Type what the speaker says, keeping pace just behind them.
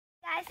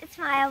guys, it's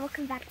Maya.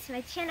 Welcome back to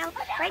my channel.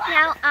 Right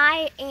now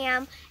I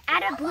am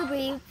at a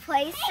blueberry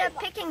place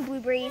picking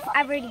blueberries.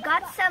 I've already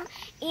got some,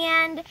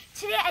 and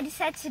today I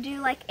decided to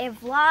do like a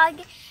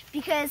vlog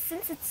because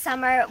since it's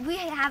summer we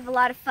have a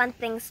lot of fun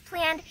things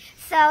planned,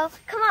 so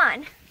come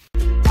on.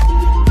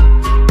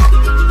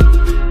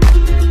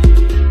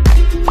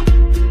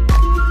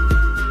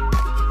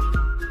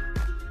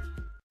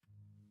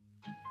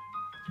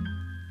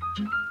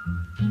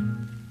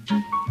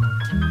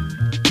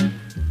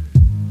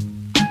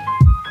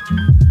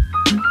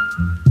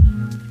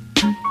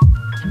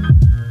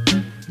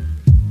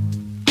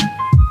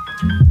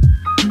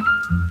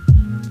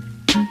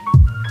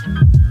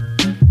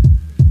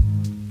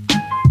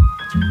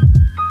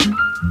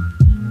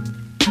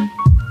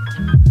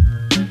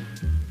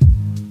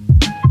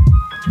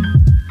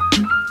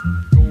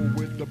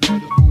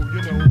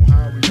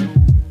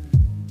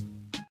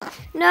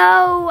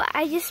 No,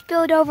 I just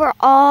spilled over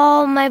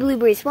all my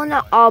blueberries. Well,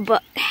 not all,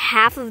 but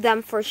half of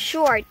them for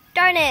sure.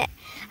 Darn it!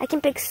 I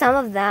can pick some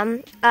of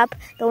them up,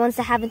 the ones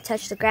that haven't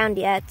touched the ground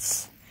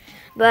yet.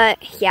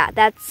 But yeah,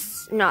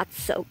 that's not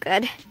so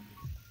good.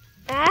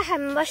 I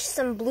have mushed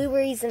some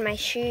blueberries in my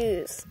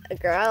shoes.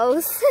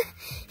 Gross.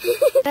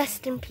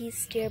 Rest in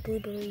peace, dear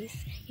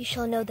blueberries. You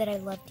shall know that I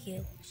loved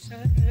you.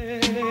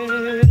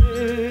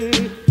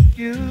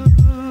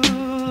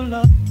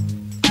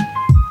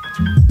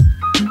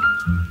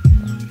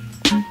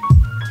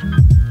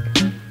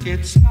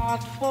 It's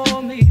not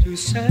for me to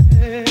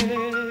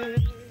say.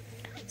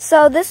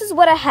 So this is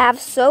what I have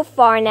so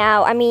far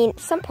now. I mean,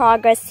 some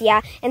progress,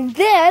 yeah. And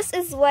this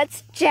is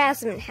what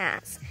Jasmine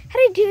has. How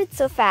did you do it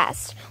so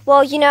fast?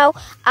 Well, you know,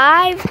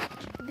 I've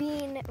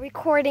been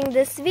recording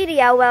this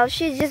video while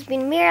she's just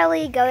been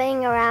merely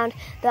going around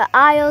the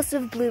aisles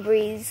of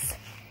blueberries,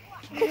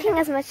 picking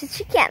as much as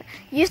she can.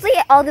 Usually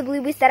all the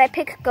blueberries that I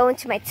pick go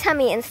into my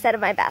tummy instead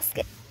of my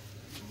basket.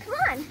 Come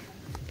on.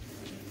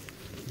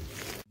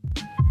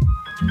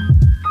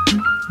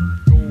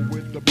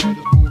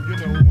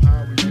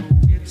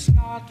 It's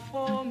not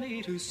for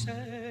me to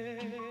say.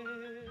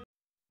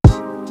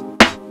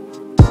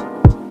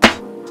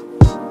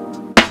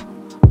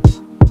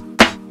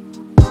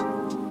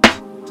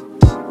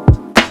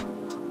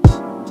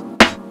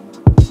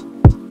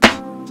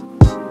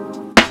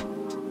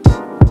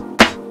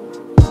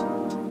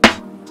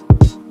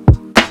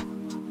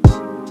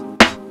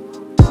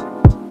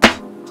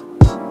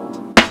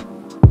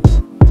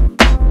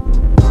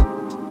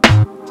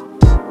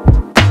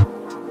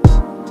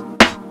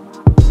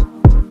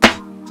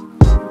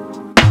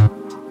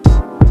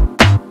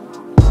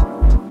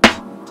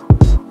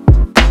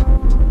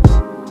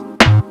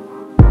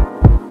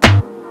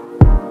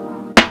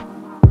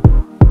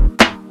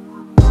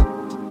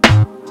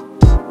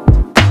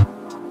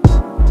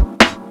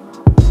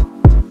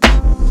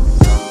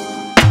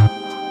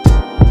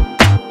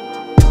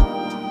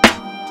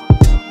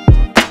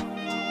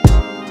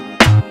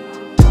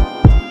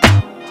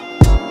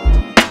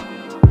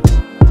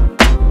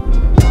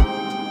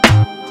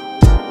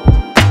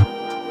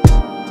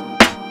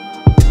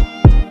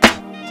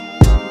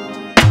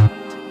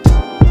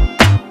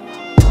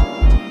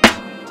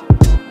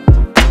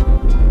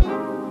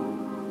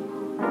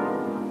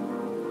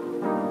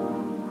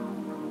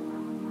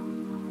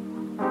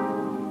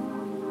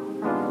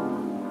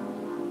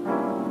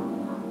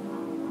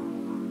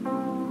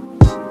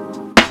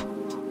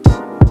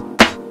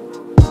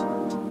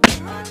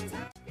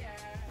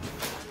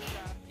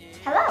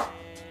 Hello,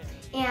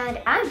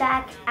 and I'm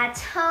back at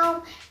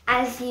home.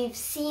 As you've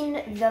seen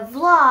the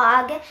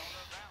vlog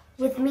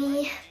with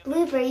me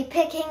blueberry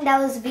picking, that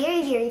was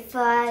very, very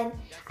fun.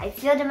 I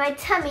filled in my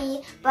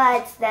tummy,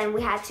 but then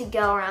we had to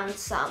go around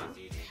some,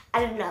 I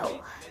don't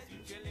know,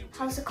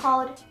 how's it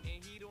called?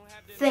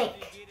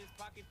 Think.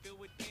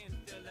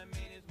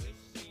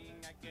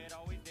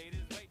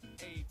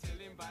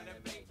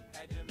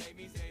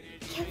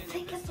 Can't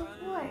think of the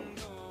word.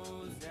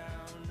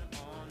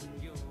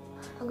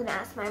 I'm gonna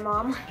ask my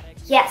mom.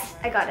 Yes,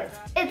 I got it.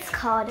 It's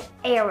called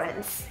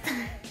errands.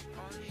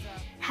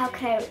 How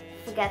could I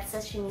forget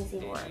such an easy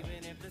word?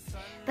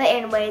 But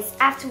anyways,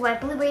 after we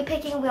went blueberry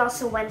picking, we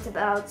also went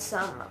about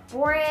some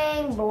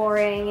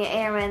boring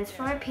errands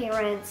for my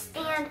parents.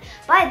 And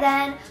by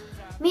then,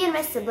 me and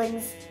my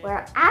siblings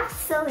were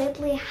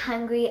absolutely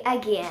hungry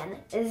again.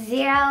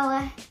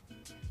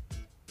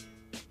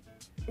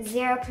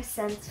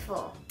 0%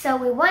 full. So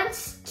we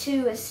went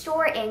to a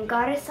store and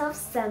got ourselves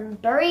some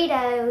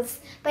burritos.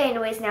 But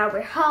anyways, now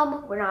we're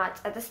home. We're not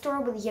at the store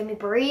with yummy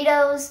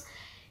burritos.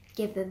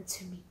 Give them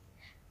to me.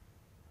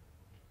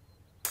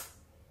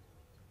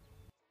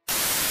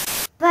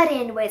 But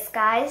anyways,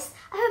 guys,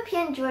 I hope you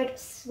enjoyed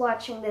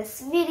watching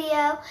this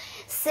video,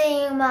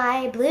 seeing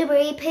my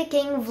blueberry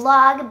picking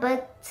vlog.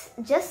 But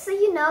just so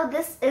you know,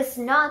 this is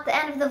not the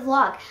end of the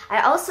vlog.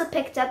 I also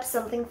picked up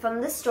something from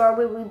the store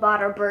where we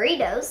bought our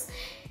burritos.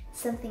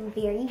 Something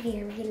very,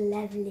 very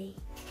lovely.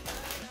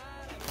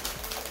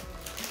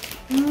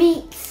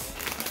 Meet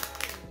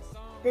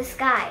this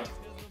guy.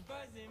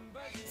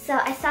 So So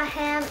I saw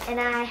him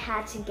and I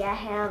had to get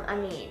him. I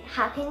mean,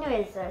 how can you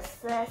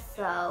resist this?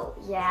 So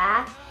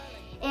yeah.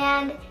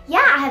 And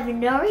yeah, I have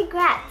no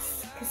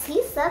regrets because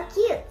he's so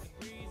cute.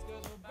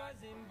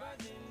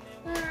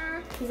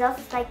 He's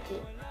also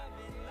spiky.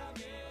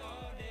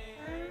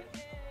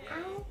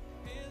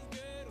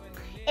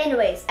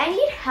 Anyways, I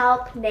need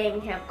help naming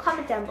him.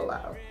 Comment down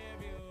below.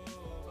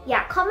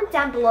 Yeah, comment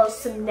down below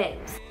some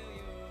names.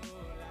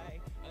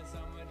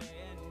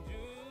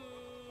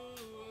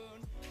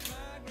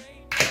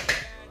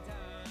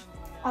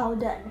 All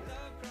done.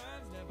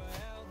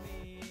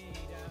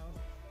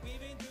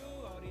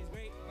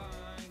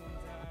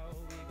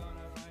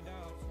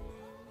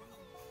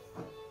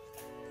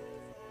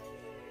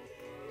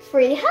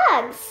 Free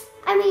hugs.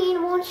 I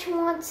mean, won't you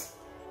want?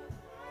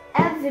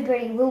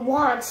 Everybody will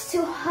want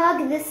to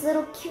hug this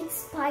little cute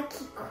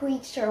spiky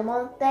creature,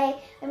 won't they?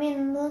 I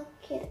mean, look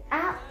it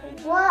at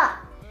what?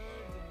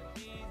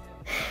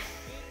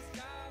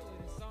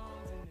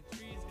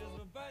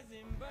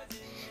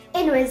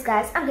 Anyways,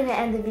 guys, I'm gonna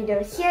end the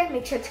video here.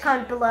 Make sure to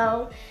comment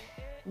below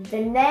the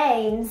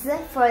names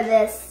for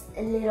this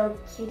little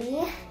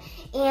cutie.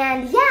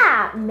 And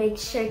yeah, make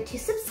sure to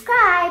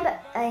subscribe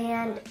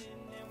and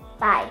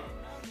bye.